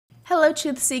Hello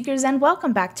truth seekers, and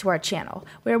welcome back to our channel,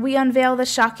 where we unveil the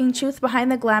shocking truth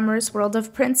behind the glamorous world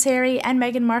of Prince Harry and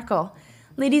Meghan Markle.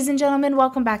 Ladies and gentlemen,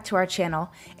 welcome back to our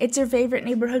channel. It's your favorite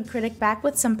neighborhood critic back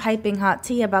with some piping hot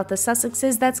tea about the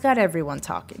Sussexes that's got everyone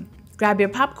talking. Grab your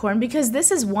popcorn because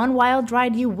this is one wild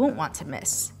ride you won't want to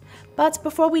miss. But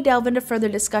before we delve into further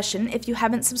discussion, if you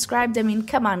haven't subscribed,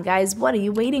 come on guys, what are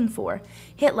you waiting for?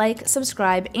 Hit like,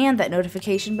 subscribe, and that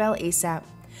notification bell ASAP.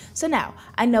 So now,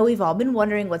 I know we've all been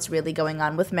wondering what's really going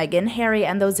on with Meghan, Harry,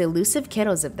 and those elusive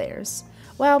kiddos of theirs.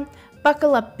 Well,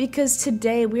 buckle up because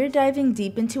today we're diving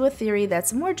deep into a theory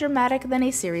that's more dramatic than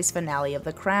a series finale of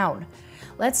The Crown.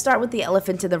 Let's start with the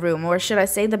elephant in the room, or should I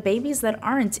say the babies that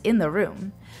aren't in the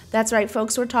room. That's right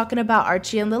folks, we're talking about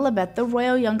Archie and Lilibet, the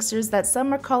royal youngsters that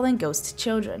some are calling ghost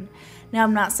children. Now,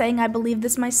 I'm not saying I believe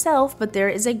this myself, but there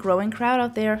is a growing crowd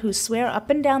out there who swear up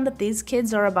and down that these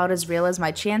kids are about as real as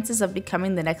my chances of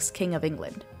becoming the next king of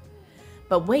England.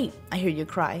 But wait, I hear you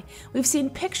cry. We've seen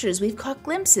pictures, we've caught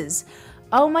glimpses.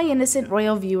 Oh, my innocent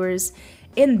royal viewers.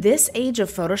 In this age of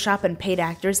Photoshop and paid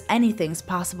actors, anything's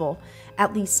possible.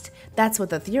 At least, that's what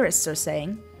the theorists are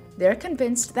saying. They're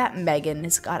convinced that Meghan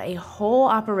has got a whole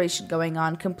operation going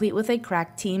on, complete with a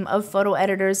crack team of photo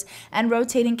editors and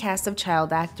rotating cast of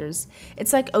child actors.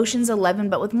 It's like Ocean's 11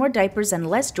 but with more diapers and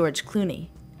less George Clooney.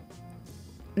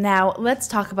 Now, let's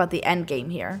talk about the endgame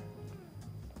here.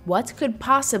 What could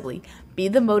possibly be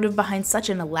the motive behind such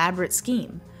an elaborate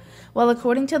scheme? Well,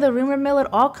 according to the rumor mill, it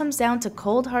all comes down to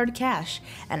cold hard cash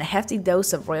and a hefty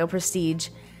dose of royal prestige.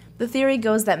 The theory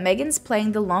goes that Meghan's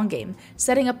playing the long game,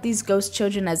 setting up these ghost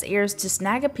children as heirs to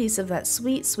snag a piece of that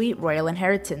sweet, sweet royal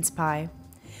inheritance pie.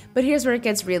 But here's where it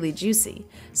gets really juicy.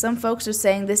 Some folks are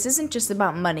saying this isn't just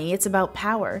about money, it's about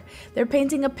power. They're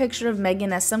painting a picture of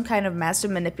Meghan as some kind of master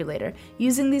manipulator,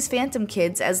 using these phantom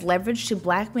kids as leverage to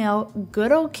blackmail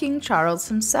good old King Charles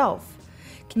himself.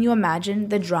 Can you imagine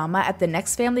the drama at the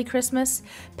next family Christmas?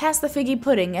 Pass the figgy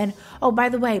pudding and, oh by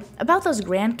the way, about those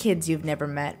grandkids you've never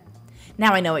met.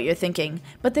 Now I know what you're thinking,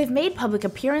 but they've made public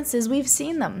appearances, we've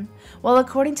seen them. Well,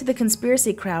 according to the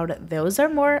conspiracy crowd, those are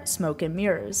more smoke and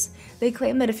mirrors. They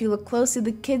claim that if you look closely,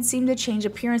 the kids seem to change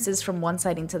appearances from one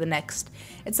sighting to the next.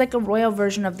 It's like a royal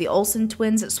version of the Olsen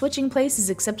twins switching places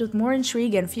except with more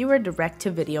intrigue and fewer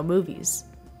direct-to-video movies.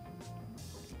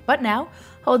 But now,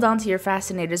 hold on to your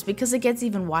fascinators because it gets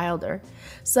even wilder.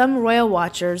 Some royal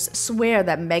watchers swear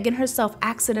that Meghan herself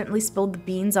accidentally spilled the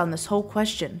beans on this whole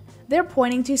question. They're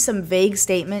pointing to some vague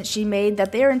statement she made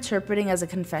that they're interpreting as a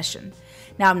confession.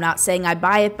 Now, I'm not saying I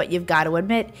buy it, but you've got to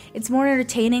admit, it's more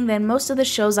entertaining than most of the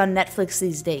shows on Netflix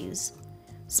these days.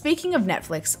 Speaking of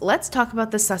Netflix, let's talk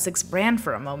about the Sussex brand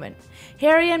for a moment.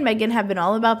 Harry and Meghan have been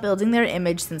all about building their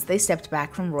image since they stepped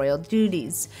back from royal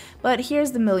duties. But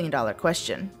here's the million-dollar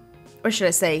question. Or should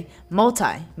I say,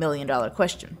 multi-million-dollar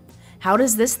question. How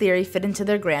does this theory fit into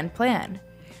their grand plan?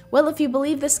 Well, if you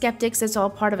believe the skeptics, it's all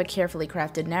part of a carefully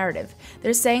crafted narrative.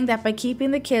 They're saying that by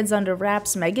keeping the kids under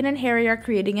wraps, Meghan and Harry are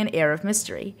creating an air of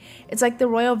mystery. It's like the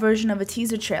royal version of a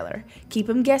teaser trailer. Keep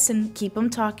them guessing, keep them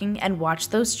talking, and watch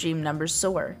those stream numbers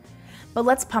soar. But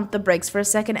let's pump the brakes for a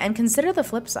second and consider the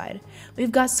flip side.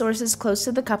 We've got sources close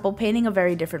to the couple painting a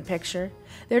very different picture.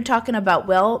 They're talking about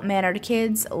well-mannered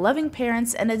kids, loving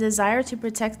parents, and a desire to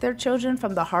protect their children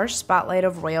from the harsh spotlight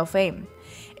of royal fame.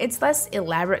 It's less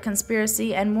elaborate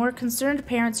conspiracy and more concerned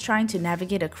parents trying to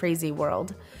navigate a crazy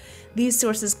world. These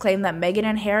sources claim that Meghan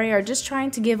and Harry are just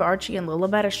trying to give Archie and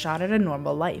Lilibet a shot at a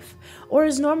normal life, or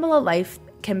as normal a life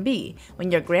can be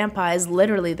when your grandpa is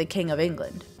literally the King of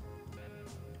England.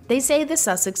 They say the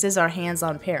Sussexes are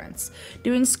hands-on parents,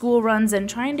 doing school runs and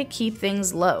trying to keep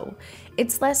things low.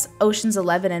 It's less Ocean's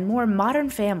 11 and more Modern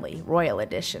Family, Royal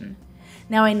Edition.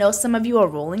 Now I know some of you are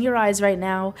rolling your eyes right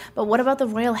now, but what about the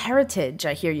royal heritage,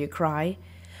 I hear you cry?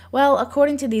 Well,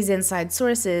 according to these inside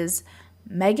sources,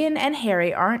 Meghan and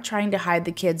Harry aren't trying to hide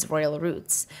the kids' royal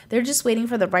roots. They're just waiting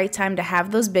for the right time to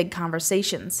have those big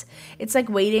conversations. It's like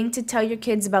waiting to tell your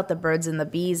kids about the birds and the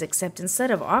bees, except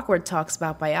instead of awkward talks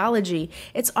about biology,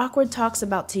 it's awkward talks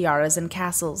about tiaras and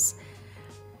castles.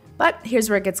 But here's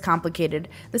where it gets complicated.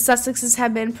 The Sussexes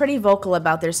have been pretty vocal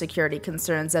about their security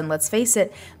concerns, and let's face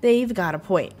it, they've got a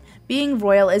point. Being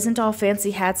royal isn't all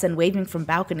fancy hats and waving from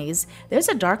balconies. There's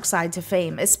a dark side to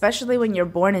fame, especially when you're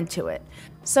born into it.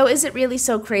 So is it really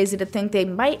so crazy to think they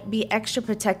might be extra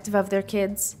protective of their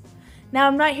kids? Now,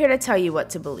 I'm not here to tell you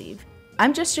what to believe.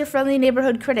 I'm just your friendly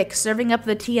neighborhood critic serving up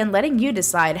the tea and letting you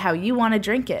decide how you want to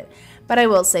drink it. But I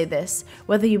will say this,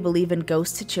 whether you believe in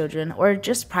ghost children or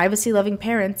just privacy-loving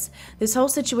parents, this whole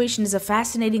situation is a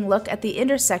fascinating look at the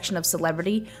intersection of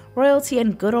celebrity, royalty,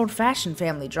 and good old-fashioned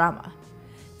family drama.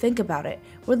 Think about it.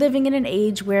 We're living in an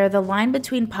age where the line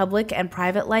between public and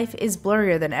private life is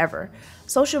blurrier than ever.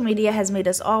 Social media has made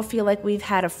us all feel like we've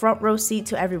had a front row seat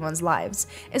to everyone's lives,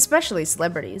 especially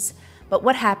celebrities. But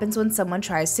what happens when someone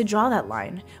tries to draw that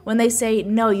line? When they say,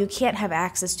 no, you can't have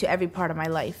access to every part of my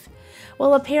life?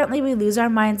 Well, apparently we lose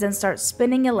our minds and start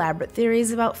spinning elaborate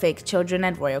theories about fake children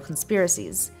and royal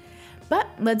conspiracies. But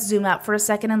let's zoom out for a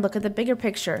second and look at the bigger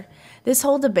picture. This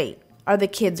whole debate, are the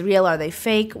kids real? Are they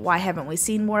fake? Why haven't we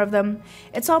seen more of them?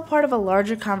 It's all part of a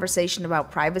larger conversation about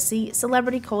privacy,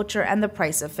 celebrity culture, and the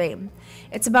price of fame.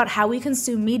 It's about how we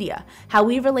consume media, how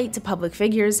we relate to public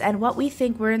figures, and what we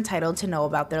think we're entitled to know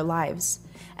about their lives.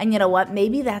 And you know what?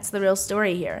 Maybe that's the real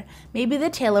story here. Maybe the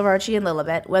tale of Archie and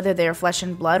Lilibet, whether they're flesh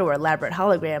and blood or elaborate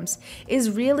holograms,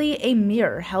 is really a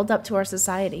mirror held up to our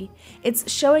society.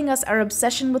 It's showing us our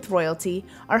obsession with royalty,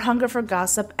 our hunger for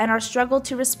gossip, and our struggle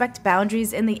to respect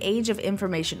boundaries in the age of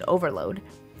information overload.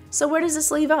 So where does this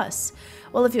leave us?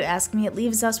 Well, if you ask me, it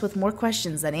leaves us with more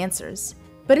questions than answers.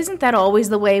 But isn't that always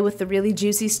the way with the really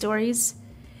juicy stories?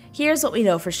 Here's what we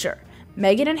know for sure.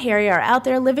 Meghan and Harry are out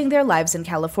there living their lives in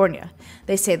California.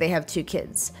 They say they have 2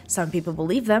 kids. Some people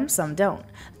believe them, some don't.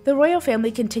 The royal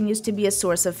family continues to be a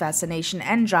source of fascination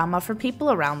and drama for people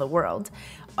around the world.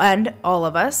 And all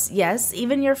of us, yes,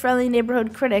 even your friendly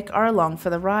neighborhood critic, are along for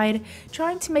the ride,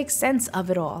 trying to make sense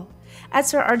of it all.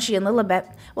 As for Archie and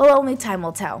Lilibet, well, only time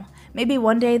will tell. Maybe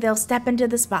one day they'll step into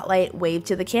the spotlight, wave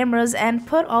to the cameras, and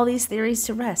put all these theories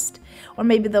to rest. Or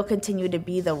maybe they'll continue to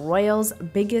be the royals'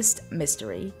 biggest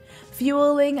mystery,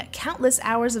 fueling countless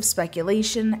hours of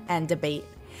speculation and debate.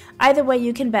 Either way,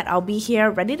 you can bet I'll be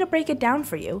here ready to break it down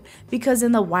for you, because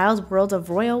in the wild world of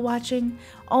royal watching,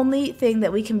 only thing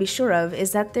that we can be sure of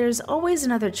is that there's always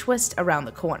another twist around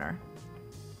the corner.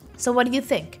 So what do you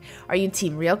think? Are you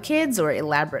team real kids or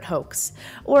elaborate hoax?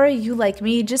 Or are you like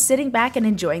me, just sitting back and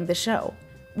enjoying the show?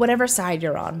 Whatever side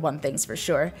you're on, one thing's for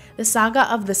sure, the saga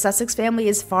of the Sussex family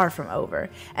is far from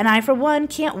over, and I for one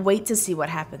can't wait to see what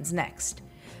happens next.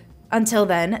 Until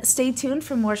then, stay tuned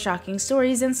for more shocking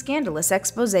stories and scandalous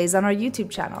exposés on our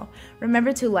YouTube channel.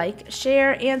 Remember to like,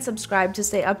 share, and subscribe to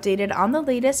stay updated on the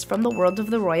latest from the world of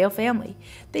the royal family.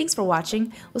 Thanks for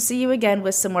watching. We'll see you again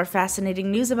with some more fascinating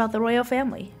news about the royal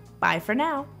family. Bye for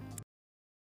now.